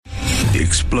The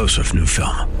explosive new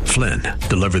film, Flynn,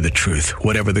 deliver the truth,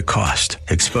 whatever the cost,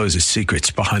 exposes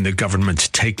secrets behind the government's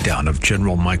takedown of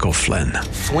General Michael Flynn.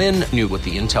 Flynn knew what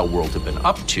the intel world had been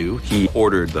up to. He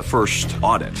ordered the first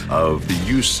audit of the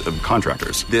use of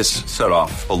contractors. This set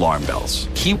off alarm bells.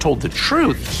 He told the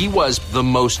truth. He was the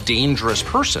most dangerous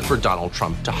person for Donald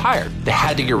Trump to hire. They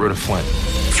had to get rid of Flynn.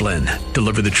 Flynn,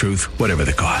 deliver the truth, whatever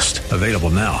the cost. Available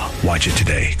now. Watch it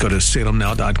today. Go to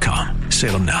salemnow.com.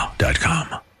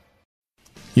 salemnow.com.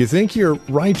 You think you're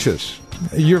righteous.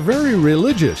 You're very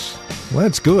religious. Well,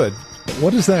 that's good. But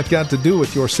what has that got to do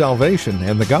with your salvation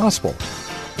and the gospel?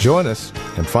 Join us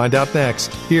and find out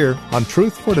next here on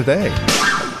Truth for Today.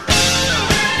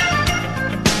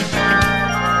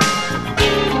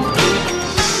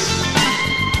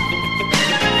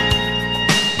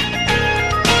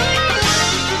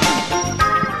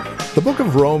 The book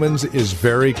of Romans is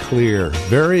very clear,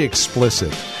 very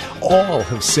explicit. All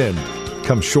have sinned,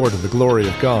 come short of the glory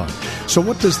of God. So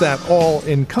what does that all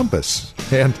encompass?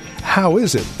 And how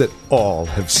is it that all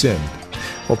have sinned?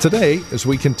 Well, today, as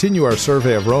we continue our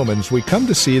survey of Romans, we come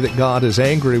to see that God is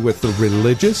angry with the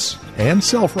religious and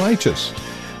self-righteous.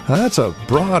 Now, that's a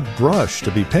broad brush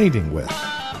to be painting with.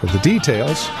 For the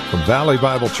details from Valley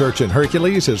Bible Church in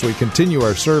Hercules, as we continue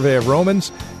our survey of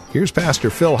Romans, here's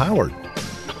Pastor Phil Howard.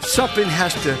 Something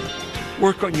has to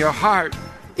work on your heart.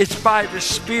 It's by the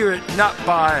Spirit, not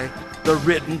by the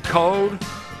written code.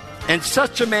 And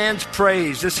such a man's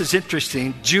praise, this is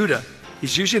interesting, Judah,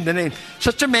 he's using the name.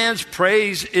 Such a man's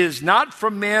praise is not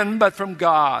from men, but from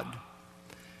God.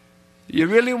 You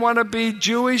really want to be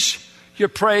Jewish? Your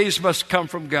praise must come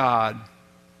from God.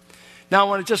 Now I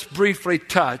want to just briefly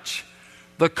touch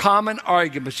the common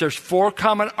arguments. There's 4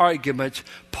 common arguments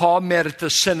Paul met at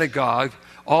the synagogue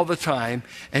all the time.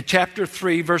 And chapter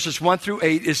 3, verses 1 through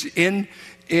 8 is in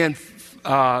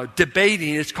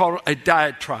debating. It's called a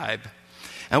diatribe.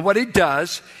 And what he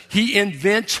does, he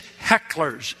invents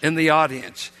hecklers in the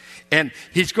audience. And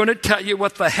he's going to tell you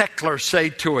what the hecklers say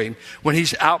to him when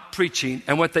he's out preaching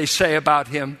and what they say about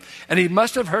him. And he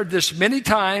must have heard this many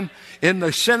times in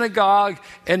the synagogue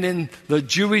and in the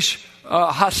Jewish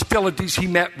hostilities he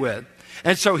met with.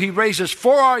 And so he raises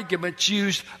 4 arguments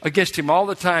used against him all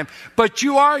the time. But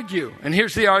you argue, and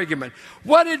here's the argument.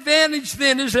 What advantage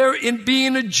then is there in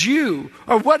being a Jew?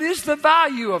 Or what is the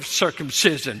value of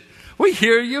circumcision? We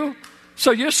hear you.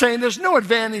 So you're saying there's no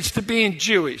advantage to being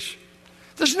Jewish.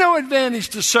 There's no advantage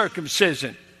to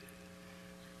circumcision.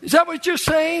 Is that what you're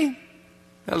saying?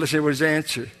 Now let's hear what his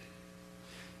answer.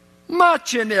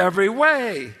 Much in every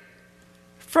way.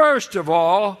 First of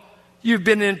all, you've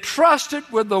been entrusted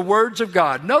with the words of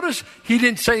God. Notice he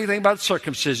didn't say anything about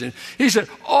circumcision. He said,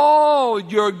 oh,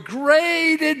 your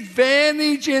great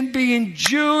advantage in being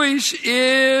Jewish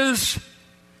is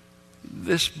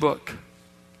this book.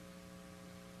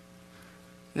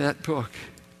 That book.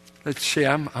 Let's see,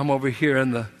 I'm over here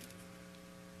in the...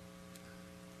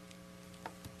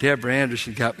 Deborah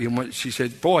Anderson got me one. She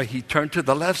said, boy, he turned to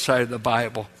the left side of the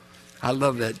Bible. I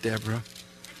love that, Deborah.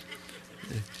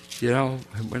 You know,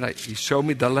 when he showed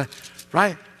me the left,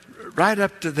 right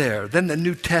up to there. Then the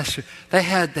New Testament, they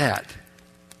had that.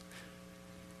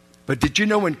 But did you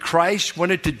know when Christ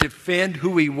wanted to defend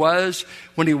who he was,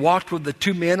 when he walked with the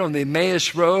 2 men on the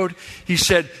Emmaus Road, he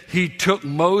said he took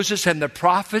Moses and the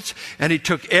prophets and he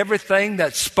took everything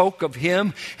that spoke of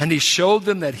him and he showed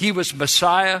them that he was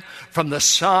Messiah from the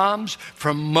Psalms,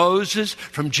 from Moses,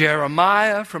 from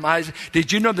Jeremiah, from Isaiah.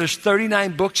 Did you know there's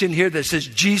 39 books in here that says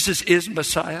Jesus is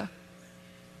Messiah?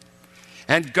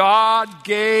 And God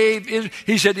gave,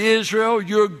 he said, Israel,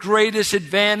 your greatest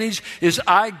advantage is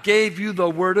I gave you the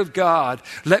word of God.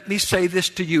 Let me say this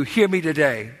to you. Hear me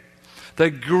today. The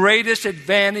greatest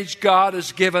advantage God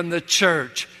has given the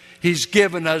church, he's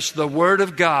given us the word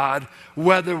of God,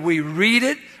 whether we read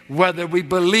it, whether we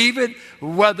believe it,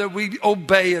 whether we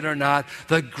obey it or not.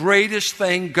 The greatest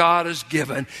thing God has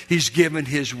given, he's given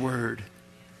his word.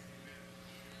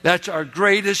 That's our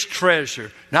greatest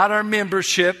treasure, not our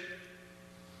membership,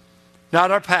 not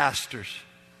our pastors,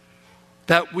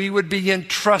 that we would be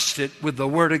entrusted with the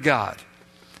Word of God.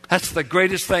 That's the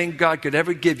greatest thing God could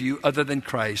ever give you other than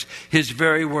Christ, his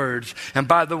very words. And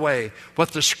by the way, what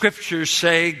the Scriptures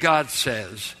say, God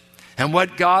says. And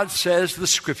what God says, the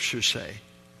Scriptures say.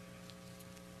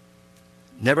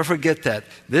 Never forget that.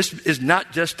 This is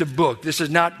not just a book. This is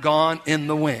not gone in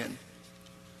the wind.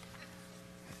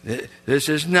 This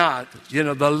is not,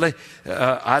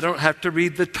 I don't have to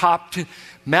read the top 10.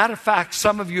 Matter of fact,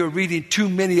 some of you are reading too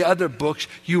many other books.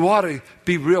 You ought to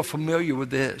be real familiar with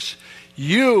this.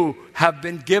 You have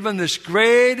been given this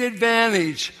great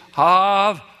advantage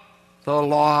of the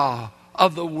law,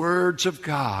 of the words of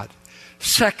God.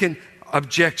 Second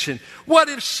objection. What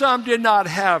if some did not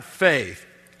have faith?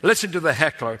 Listen to the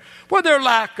heckler. Will their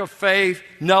lack of faith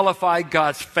nullify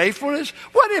God's faithfulness?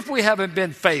 What if we haven't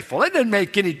been faithful? It doesn't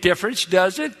make any difference,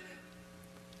 does it?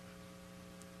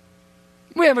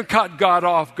 We haven't caught God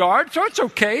off guard, so it's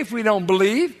okay if we don't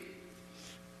believe.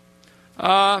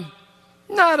 Not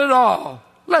at all.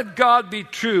 Let God be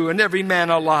true and every man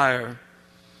a liar.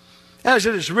 As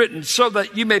it is written, so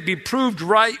that you may be proved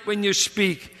right when you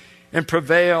speak and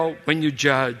prevail when you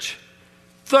judge.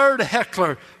 Third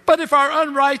heckler. But if our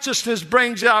unrighteousness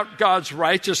brings out God's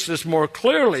righteousness more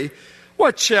clearly,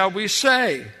 what shall we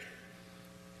say?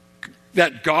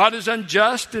 That God is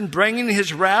unjust in bringing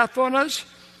his wrath on us?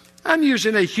 I'm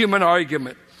using a human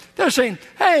argument. They're saying,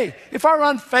 hey, if our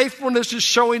unfaithfulness is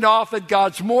showing off that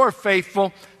God's more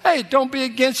faithful, hey, don't be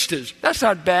against us. That's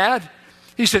not bad.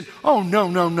 He said, oh,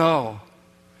 no.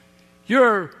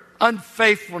 Your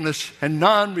unfaithfulness and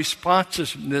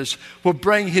non-responsiveness will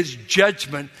bring his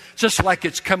judgment just like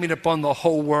it's coming upon the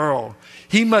whole world.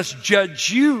 He must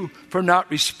judge you for not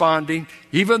responding,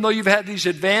 even though you've had these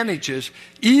advantages,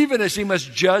 even as he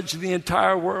must judge the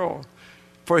entire world.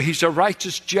 For he's a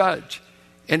righteous judge.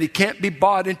 And he can't be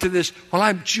bought into this, well,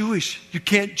 I'm Jewish. You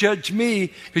can't judge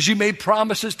me because you made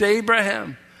promises to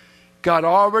Abraham. God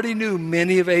already knew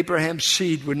many of Abraham's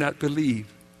seed would not believe.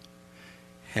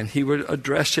 And he would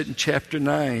address it in chapter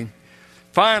 9.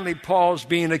 Finally, Paul's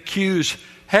being accused.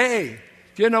 Hey,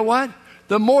 you know what?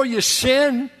 The more you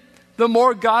sin, the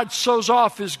more God sows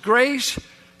off his grace.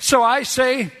 So I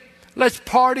say, let's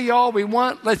party all we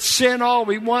want. Let's sin all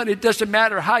we want. It doesn't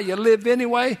matter how you live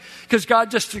anyway, because God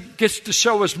just gets to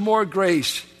show us more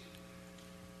grace.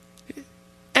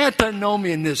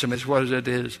 Antinomianism is what it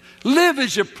is. Live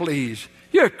as you please.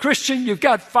 You're a Christian. You've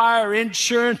got fire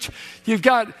insurance. You've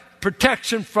got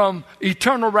protection from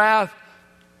eternal wrath.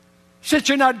 Since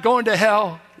you're not going to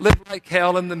hell, live like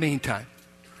hell in the meantime.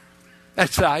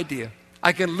 That's the idea.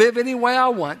 I can live any way I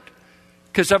want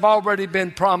because I've already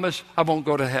been promised I won't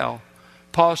go to hell.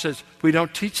 Paul says, we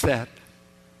don't teach that.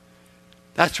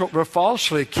 That's what we're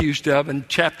falsely accused of. In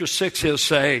chapter 6, he'll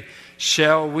say,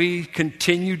 shall we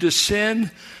continue to sin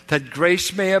that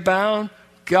grace may abound?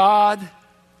 God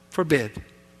forbid.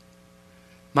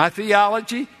 My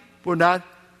theology will not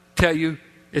tell you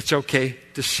it's okay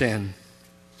to sin.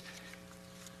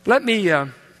 Let me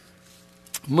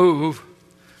move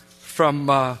from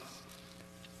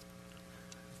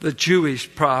the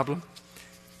Jewish problem.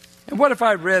 And what if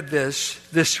I read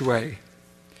this way?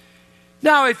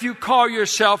 Now, if you call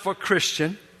yourself a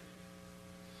Christian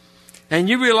and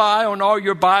you rely on all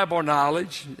your Bible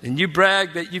knowledge and you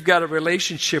brag that you've got a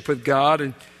relationship with God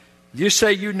and you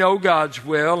say you know God's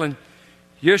will and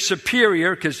you're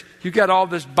superior because you got all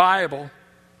this Bible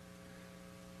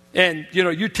and,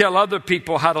 you tell other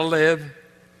people how to live.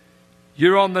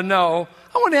 You're on the know.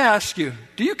 I want to ask you,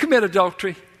 do you commit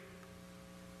adultery?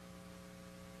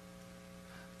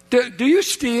 Do you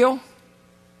steal?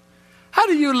 How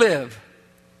do you live?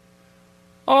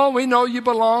 Oh, we know you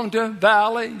belong to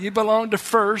Valley, you belong to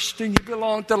First, and you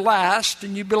belong to Last,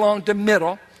 and you belong to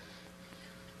Middle.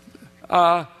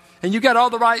 And you got all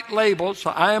the right labels.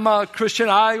 I am a Christian.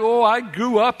 I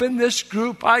grew up in this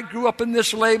group. I grew up in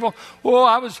this label.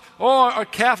 A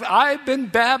Catholic. I've been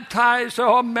baptized.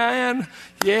 Oh, man.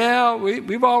 Yeah,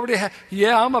 we've already had.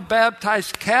 Yeah, I'm a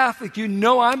baptized Catholic. You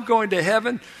know I'm going to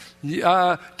heaven.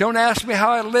 Don't ask me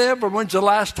how I live or when's the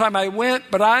last time I went,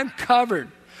 but I'm covered.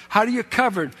 How do you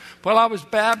covered? Well, I was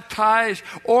baptized.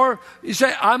 Or you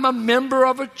say, I'm a member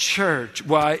of a church.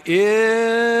 Why,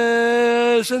 isn't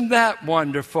that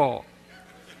wonderful?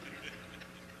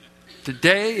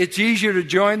 Today, it's easier to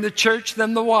join the church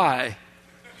than the why.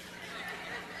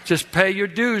 Just pay your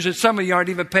dues, and some of you aren't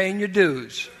even paying your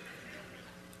dues.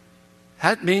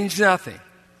 That means nothing.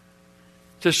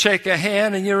 Just shake a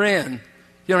hand and you're in.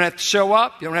 You don't have to show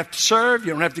up. You don't have to serve.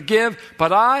 You don't have to give.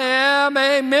 But I am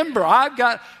a member.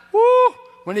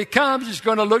 When he comes, he's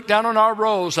going to look down on our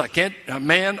rolls.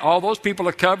 All those people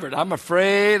are covered. I'm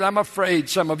afraid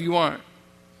some of you aren't.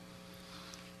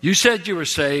 You said you were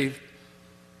saved.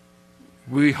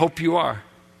 We hope you are.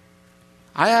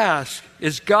 I ask,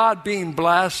 is God being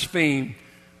blasphemed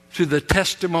through the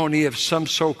testimony of some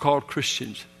so-called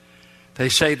Christians? They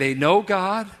say they know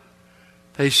God.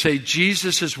 They say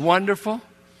Jesus is wonderful.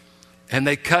 And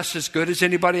they cuss as good as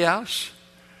anybody else.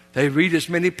 They read as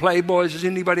many Playboys as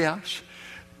anybody else.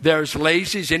 They're as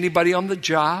lazy as anybody on the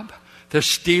job. They're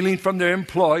stealing from their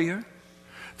employer.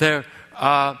 Their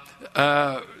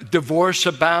divorce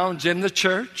abounds in the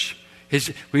church.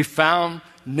 We found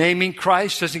naming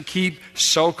Christ doesn't keep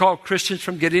so-called Christians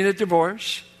from getting a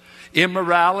divorce.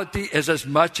 Immorality is as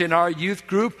much in our youth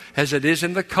group as it is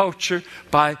in the culture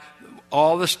by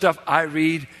all the stuff I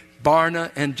read,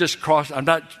 Barna, and just cross. I'm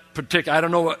not particular. I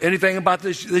don't know anything about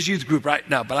this youth group right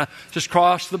now, but I just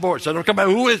cross the board. So don't come back.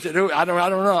 Who is it? I don't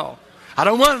know. I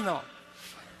don't want to know.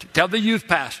 Tell the youth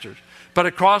pastors. But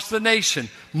across the nation,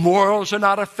 morals are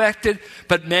not affected.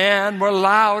 But man, we're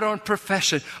loud on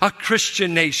profession. A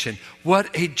Christian nation. What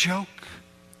a joke.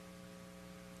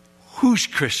 Who's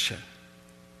Christian?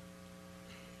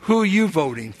 Who are you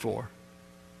voting for?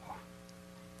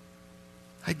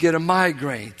 I get a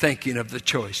migraine thinking of the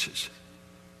choices.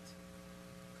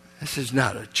 This is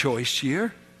not a choice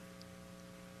year.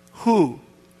 Who?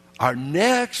 Our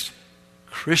next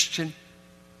Christian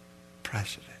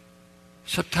president.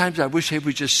 Sometimes I wish they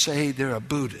would just say they're a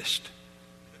Buddhist.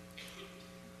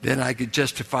 Then I could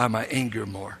justify my anger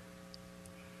more.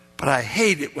 But I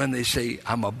hate it when they say,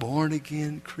 I'm a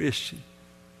born-again Christian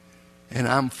and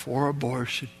I'm for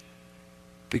abortion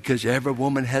because every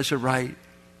woman has a right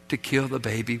to kill the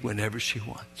baby whenever she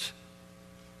wants.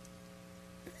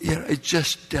 You know, it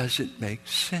just doesn't make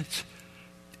sense.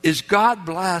 Is God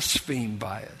blasphemed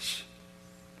by us?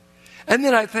 And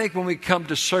then I think when we come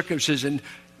to circumcision,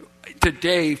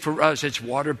 today, for us, it's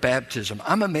water baptism.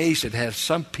 I'm amazed it has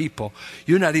some people,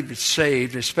 you're not even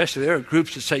saved, especially there are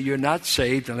groups that say you're not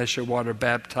saved unless you're water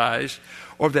baptized,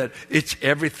 or that it's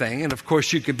everything. And of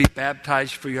course, you can be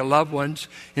baptized for your loved ones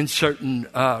in certain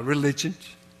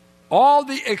religions. All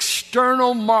the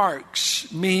external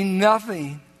marks mean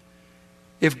nothing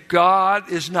if God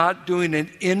is not doing an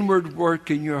inward work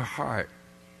in your heart.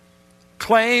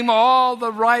 Claim all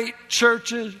the right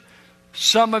churches.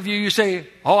 Some of you say,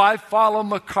 oh, I follow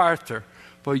MacArthur.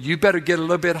 Well, you better get a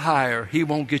little bit higher. He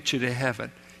won't get you to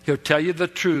heaven. He'll tell you the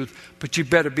truth, but you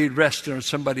better be resting on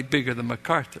somebody bigger than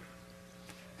MacArthur.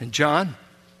 And John,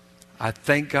 I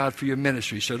thank God for your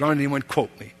ministry, so don't anyone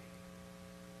quote me.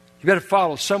 You better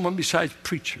follow someone besides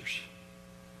preachers.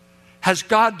 Has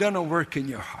God done a work in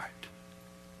your heart?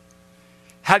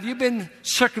 Have you been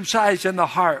circumcised in the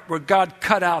heart where God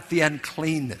cut out the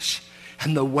uncleanness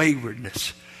and the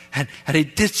waywardness? And He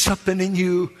did something in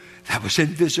you that was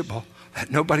invisible,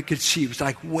 that nobody could see. It was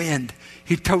like wind.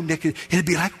 He told Nick it'd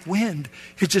be like wind.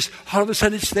 It just, all of a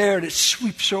sudden it's there and it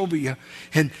sweeps over you.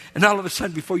 And all of a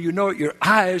sudden, before you know it, your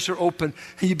eyes are open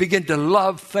and you begin to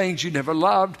love things you never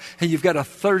loved. And you've got a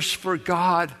thirst for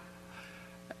God.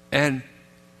 And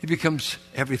He becomes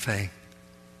everything.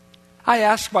 I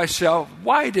ask myself,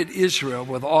 why did Israel,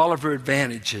 with all of her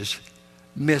advantages,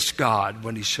 miss God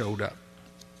when He showed up?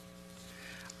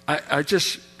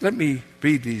 Let me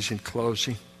read these in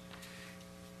closing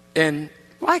and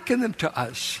liken them to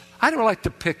us. I don't like to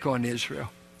pick on Israel.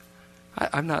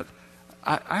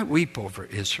 I weep over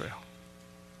Israel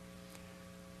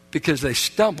because they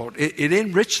stumbled. It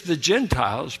enriched the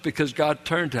Gentiles because God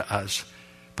turned to us.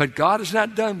 But God is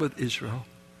not done with Israel.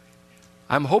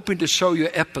 I'm hoping to show you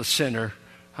Epicenter.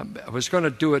 I was going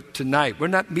to do it tonight. We're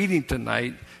not meeting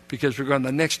tonight because we're going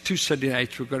the next 2 Sunday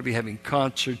nights. We're going to be having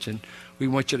concerts, and we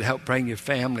want you to help bring your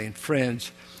family and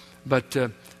friends. But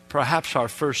perhaps our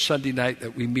first Sunday night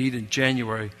that we meet in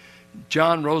January,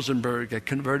 John Rosenberg, a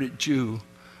converted Jew,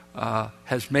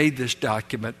 has made this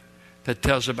document that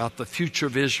tells about the future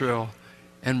of Israel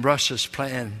and Russia's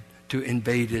plan to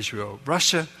invade Israel.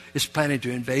 Russia is planning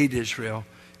to invade Israel,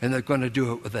 and they're going to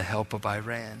do it with the help of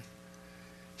Iran.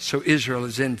 So Israel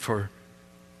is in for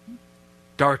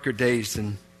darker days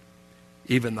than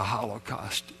even the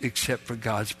Holocaust, except for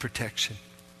God's protection.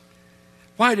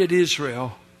 Why did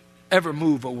Israel ever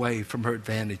move away from her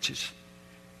advantages?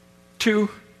 2,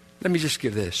 let me just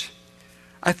give this.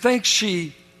 I think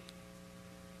she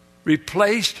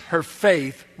replaced her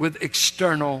faith with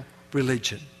external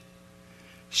religion.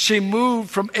 She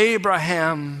moved from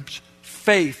Abraham's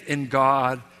faith in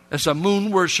God as a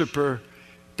moon worshiper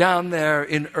down there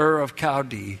in Ur of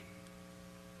Chaldee,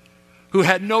 who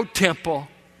had no temple,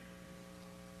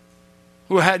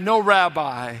 who had no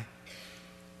rabbi,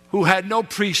 who had no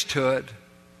priesthood,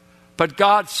 but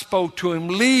God spoke to him,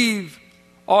 leave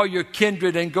all your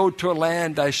kindred and go to a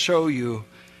land I show you.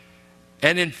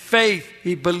 And in faith,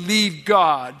 he believed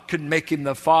God could make him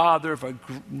the father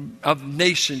of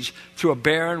nations through a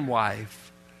barren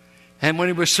wife. And when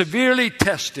he was severely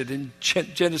tested in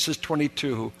Genesis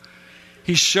 22,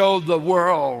 he showed the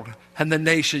world and the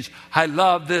nations, I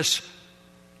love this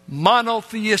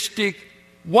monotheistic,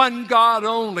 one God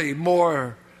only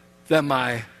more than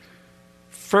my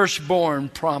firstborn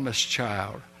promised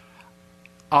child.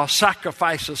 I'll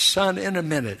sacrifice a son in a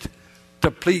minute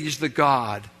to please the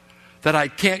God that I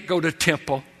can't go to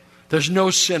temple, There's no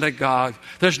synagogue.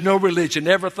 There's no religion.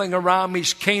 Everything around me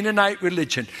is Canaanite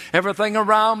religion. Everything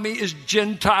around me is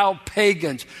Gentile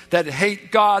pagans that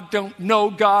hate God, don't know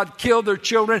God, kill their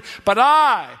children. But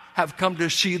I have come to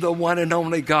see the one and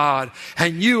only God.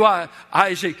 And you,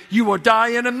 Isaac, you will die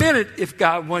in a minute if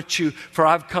God wants you. For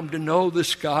I've come to know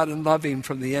this God and love him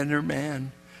from the inner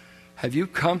man. Have you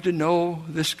come to know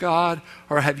this God?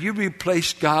 Or have you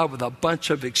replaced God with a bunch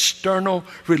of external,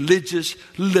 religious,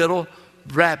 little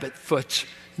rabbit foots?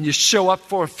 And you show up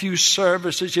for a few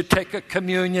services, you take a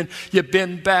communion, you've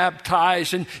been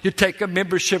baptized, and you take a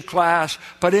membership class,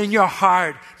 but in your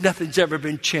heart, nothing's ever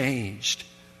been changed.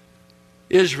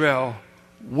 Israel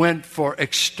went for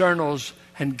externals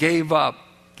and gave up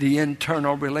the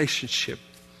internal relationship.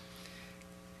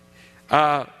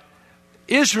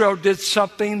 Israel did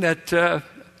something that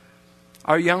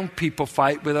our young people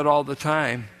fight with it all the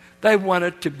time. They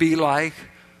wanted to be like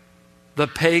the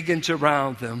pagans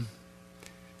around them.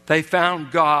 They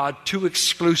found God too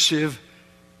exclusive,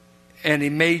 and he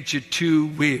made you too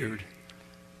weird.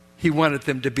 He wanted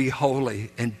them to be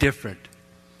holy and different.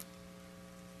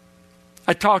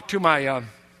 I talked to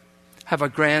have a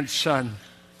grandson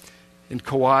in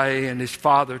Kauai, and his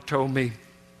father told me,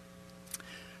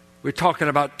 we're talking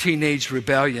about teenage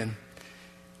rebellion.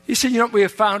 He said, you know what we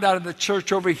have found out in the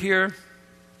church over here?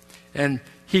 And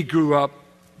he grew up,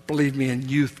 believe me, in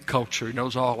youth culture. He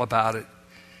knows all about it.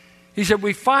 He said,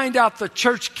 we find out the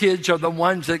church kids are the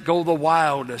ones that go the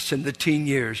wildest in the teen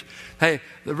years. They're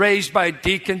raised by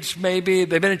deacons maybe.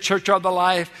 They've been in church all their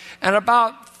life. And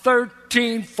about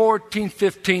 13, 14,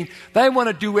 15, they want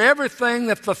to do everything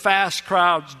that the fast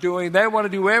crowd's doing. They want to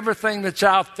do everything that's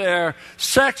out there.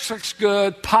 Sex looks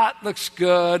good. Pot looks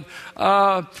good.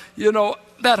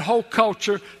 That whole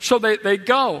culture. So they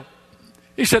go.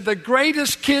 He said, the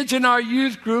greatest kids in our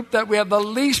youth group that we have the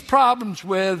least problems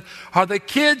with are the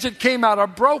kids that came out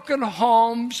of broken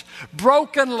homes,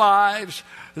 broken lives.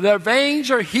 Their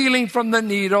veins are healing from the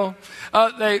needle.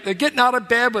 They're getting out of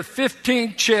bed with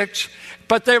 15 chicks,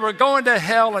 but they were going to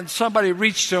hell and somebody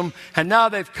reached them, and now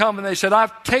they've come and they said,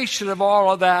 I've tasted of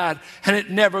all of that, and it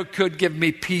never could give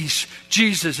me peace.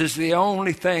 Jesus is the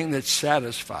only thing that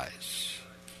satisfies.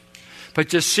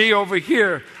 But you see over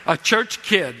here, a church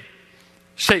kid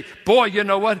say, boy, you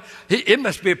know what? It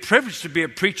must be a privilege to be a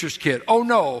preacher's kid. Oh,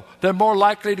 no. They're more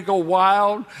likely to go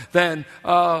wild than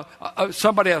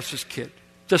somebody else's kid.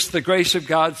 Just the grace of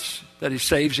God that he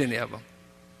saves any of them.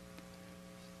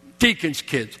 Deacons'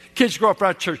 kids. Kids grow up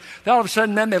around church. All of a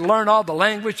sudden, then they learn all the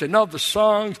language. They know the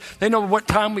songs. They know what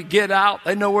time we get out.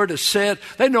 They know where to sit.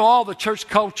 They know all the church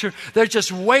culture. They're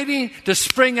just waiting to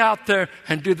spring out there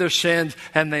and do their sins,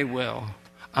 and they will.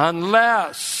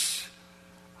 Unless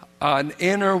an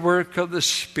inner work of the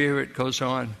Spirit goes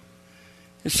on.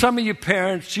 And some of you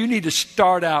parents, you need to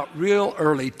start out real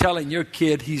early telling your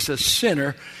kid he's a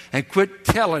sinner and quit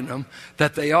telling them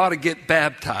that they ought to get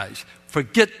baptized.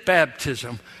 Forget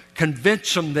baptism.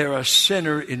 Convince them they're a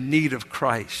sinner in need of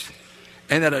Christ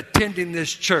and that attending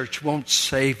this church won't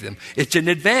save them. It's an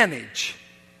advantage,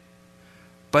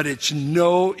 but it's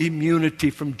no immunity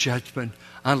from judgment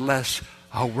unless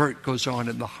our work goes on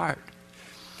in the heart.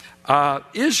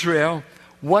 Israel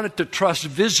wanted to trust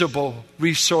visible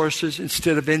resources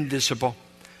instead of invisible.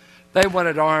 They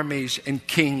wanted armies and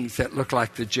kings that looked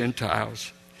like the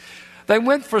Gentiles. They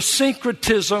went for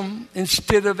syncretism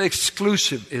instead of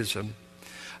exclusivism.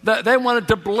 They wanted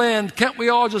to blend. Can't we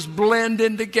all just blend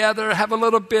in together, have a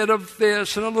little bit of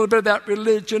this and a little bit of that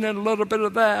religion and a little bit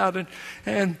of that?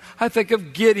 And I think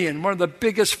of Gideon, one of the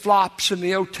biggest flops in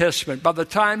the Old Testament. By the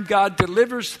time God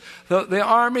delivers the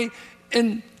army,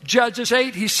 in Judges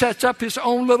 8, he sets up his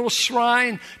own little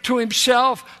shrine to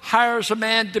himself, hires a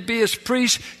man to be his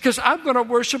priest, because I'm going to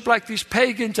worship like these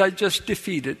pagans I just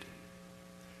defeated.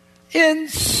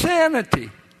 Insanity.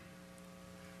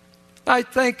 I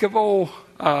think of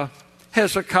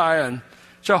Hezekiah and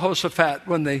Jehoshaphat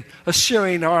when the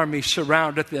Assyrian army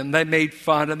surrounded them. They made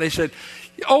fun and they said,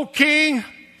 "O king,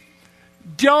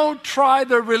 don't try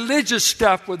the religious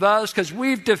stuff with us, because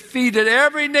we've defeated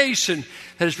every nation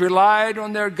that has relied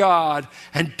on their God.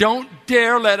 And don't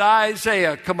dare let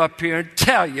Isaiah come up here and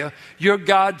tell you your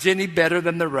God's any better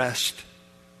than the rest."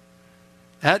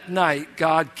 That night,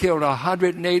 God killed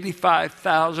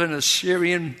 185,000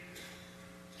 Assyrian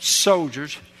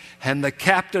soldiers, and the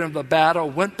captain of the battle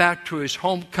went back to his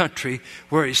home country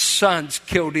where his sons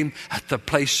killed him at the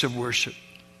place of worship.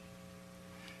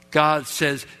 God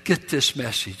says, get this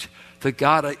message. The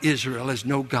God of Israel is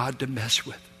no God to mess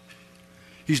with.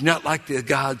 He's not like the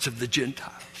gods of the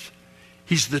Gentiles.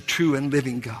 He's the true and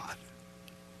living God.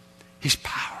 He's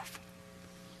powerful.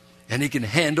 And he can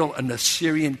handle an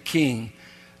Assyrian king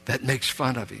that makes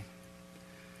fun of him.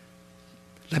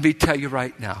 Let me tell you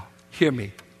right now, hear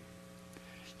me.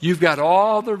 You've got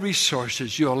all the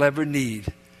resources you'll ever need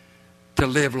to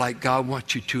live like God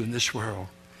wants you to in this world.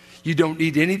 You don't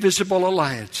need any visible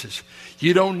alliances.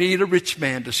 You don't need a rich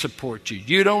man to support you.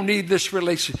 You don't need this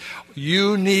relationship.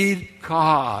 You need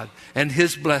God and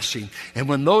His blessing. And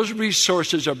when those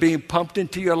resources are being pumped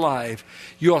into your life,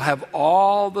 you'll have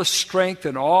all the strength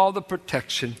and all the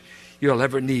protection you'll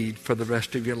ever need for the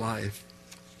rest of your life.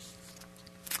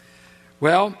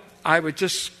 Well, I would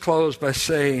just close by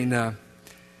saying,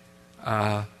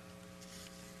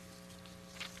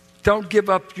 don't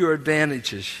give up your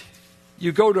advantages.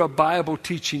 You go to a Bible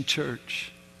teaching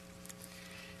church,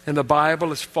 and the Bible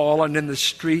has fallen in the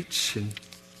streets, and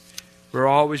we're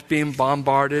always being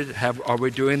bombarded. Are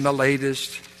we doing the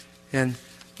latest? And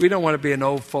we don't want to be an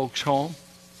old folks' home.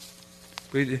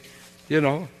 If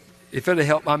it'll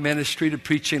help my ministry to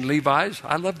preach in Levi's,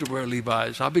 I love to wear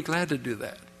Levi's. I'll be glad to do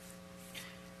that.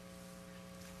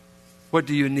 What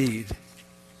do you need?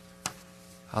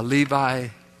 A Levi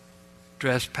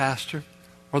dressed pastor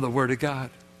or the Word of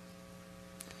God?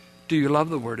 Do you love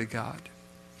the Word of God?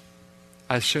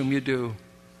 I assume you do.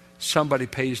 Somebody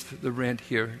pays the rent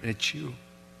here, and it's you.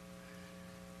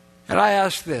 And I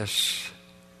ask this.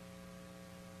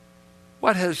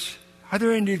 Are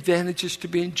there any advantages to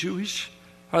being Jewish?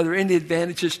 Are there any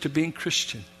advantages to being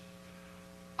Christian?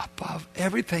 Above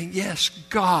everything, yes,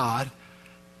 God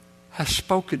has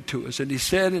spoken to us. And He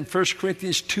said in 1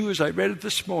 Corinthians 2, as I read it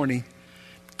this morning,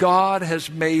 God has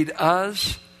made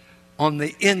us on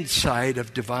the inside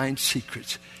of divine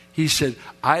secrets. He said,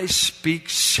 I speak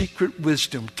secret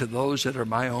wisdom to those that are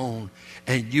my own.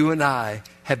 And you and I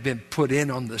have been put in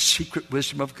on the secret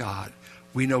wisdom of God.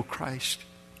 We know Christ.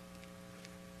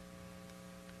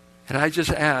 And I just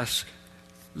ask,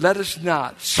 let us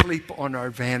not sleep on our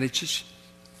advantages.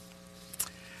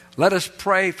 Let us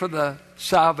pray for the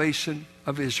salvation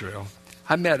of Israel.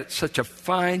 I met such a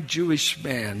fine Jewish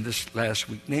man this last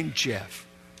week named Jeff.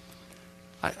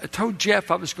 I told Jeff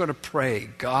I was going to pray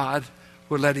God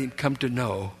would let him come to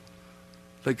know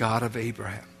the God of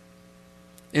Abraham.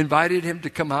 Invited him to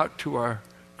come out to our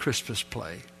Christmas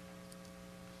play.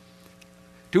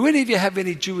 Do any of you have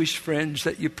any Jewish friends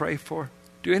that you pray for?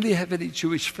 Do any of you have any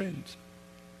Jewish friends?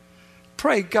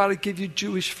 Pray God will give you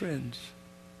Jewish friends.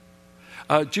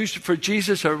 Jews for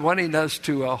Jesus are wanting us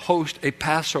to host a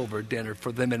Passover dinner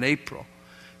for them in April.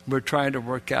 We're trying to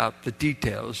work out the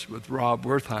details with Rob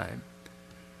Wertheim.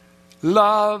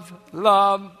 Love,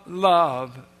 love,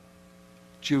 love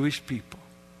Jewish people.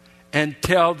 And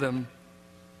tell them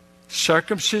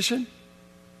circumcision,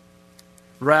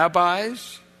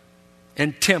 rabbis,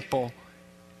 and temple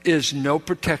is no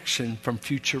protection from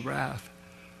future wrath.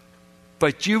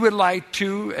 But you would like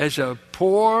to, as a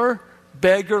poor,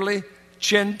 beggarly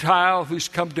Gentile who's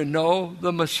come to know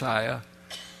the Messiah,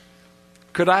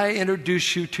 could I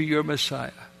introduce you to your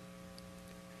Messiah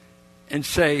and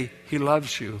say, He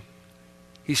loves you.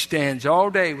 He stands all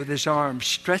day with His arms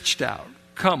stretched out.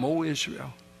 Come, O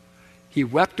Israel. He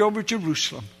wept over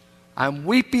Jerusalem. I'm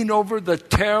weeping over the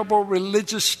terrible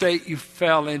religious state you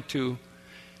fell into.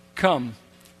 Come,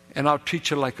 and I'll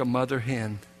treat you like a mother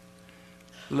hen.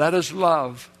 Let us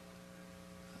love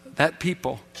that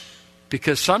people,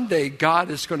 because someday God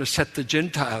is going to set the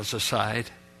Gentiles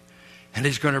aside, and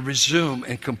He's going to resume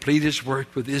and complete His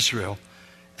work with Israel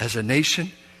as a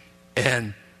nation,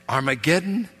 and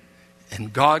Armageddon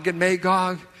and Gog and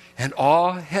Magog, and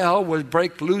all hell will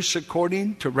break loose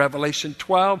according to Revelation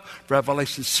 12,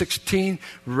 Revelation 16,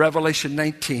 Revelation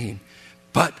 19.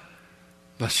 But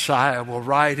Messiah will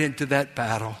ride into that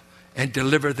battle and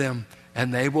deliver them,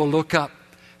 and they will look up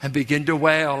and begin to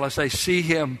wail as they see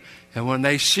Him. And when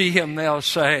they see Him, they'll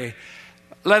say,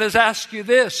 let us ask you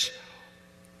this,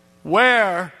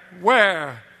 where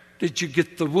did you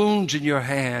get the wounds in your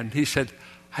hand? He said,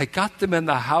 I got them in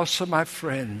the house of my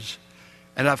friends,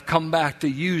 and I've come back to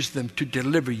use them to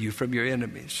deliver you from your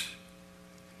enemies.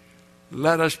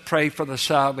 Let us pray for the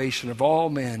salvation of all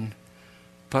men,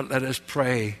 but let us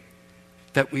pray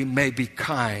that we may be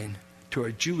kind to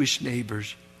our Jewish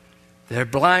neighbors. They're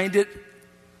blinded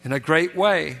in a great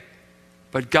way,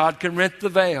 but God can rent the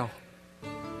veil.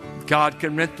 God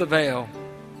can rent the veil.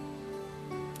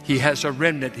 He has a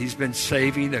remnant He's been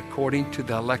saving according to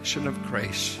the election of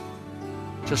grace,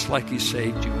 just like He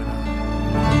saved you and I.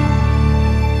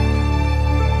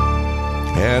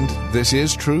 And this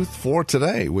is Truth for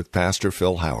Today with Pastor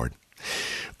Phil Howard.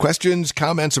 Questions,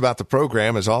 comments about the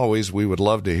program, as always, we would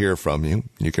love to hear from you.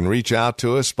 You can reach out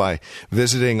to us by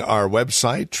visiting our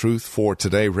website,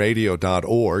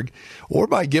 truthfortodayradio.org, or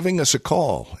by giving us a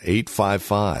call,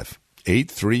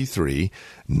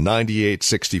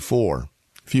 855-833-9864.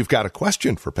 If you've got a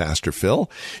question for Pastor Phil,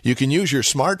 you can use your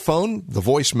smartphone. The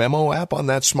voice memo app on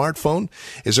that smartphone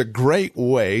is a great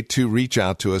way to reach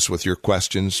out to us with your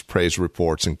questions, praise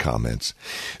reports, and comments.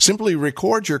 Simply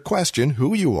record your question,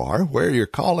 who you are, where you're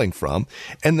calling from,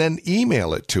 and then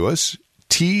email it to us,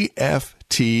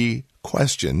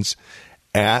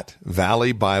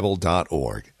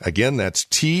 tftquestions@valleybible.org. Again, that's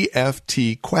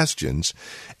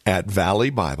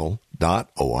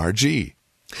tftquestions@valleybible.org.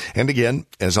 And again,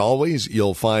 as always,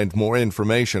 you'll find more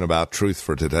information about Truth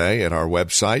for Today at our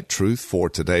website,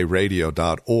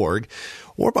 truthfortodayradio.org,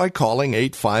 or by calling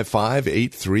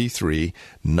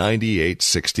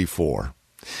 855-833-9864.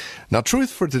 Now,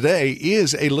 Truth for Today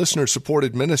is a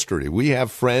listener-supported ministry. We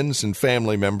have friends and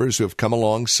family members who have come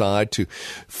alongside to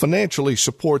financially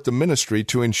support the ministry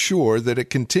to ensure that it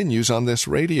continues on this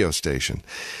radio station.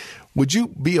 Would you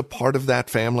be a part of that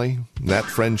family, that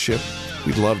friendship?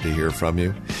 We'd love to hear from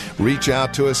you. Reach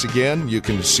out to us again. You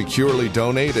can securely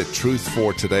donate at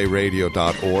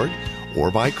truthfortodayradio.org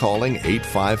or by calling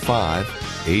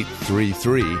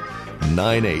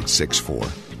 855-833-9864.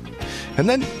 And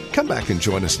then come back and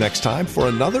join us next time for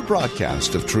another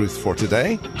broadcast of Truth for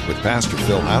Today with Pastor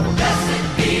Phil Howard.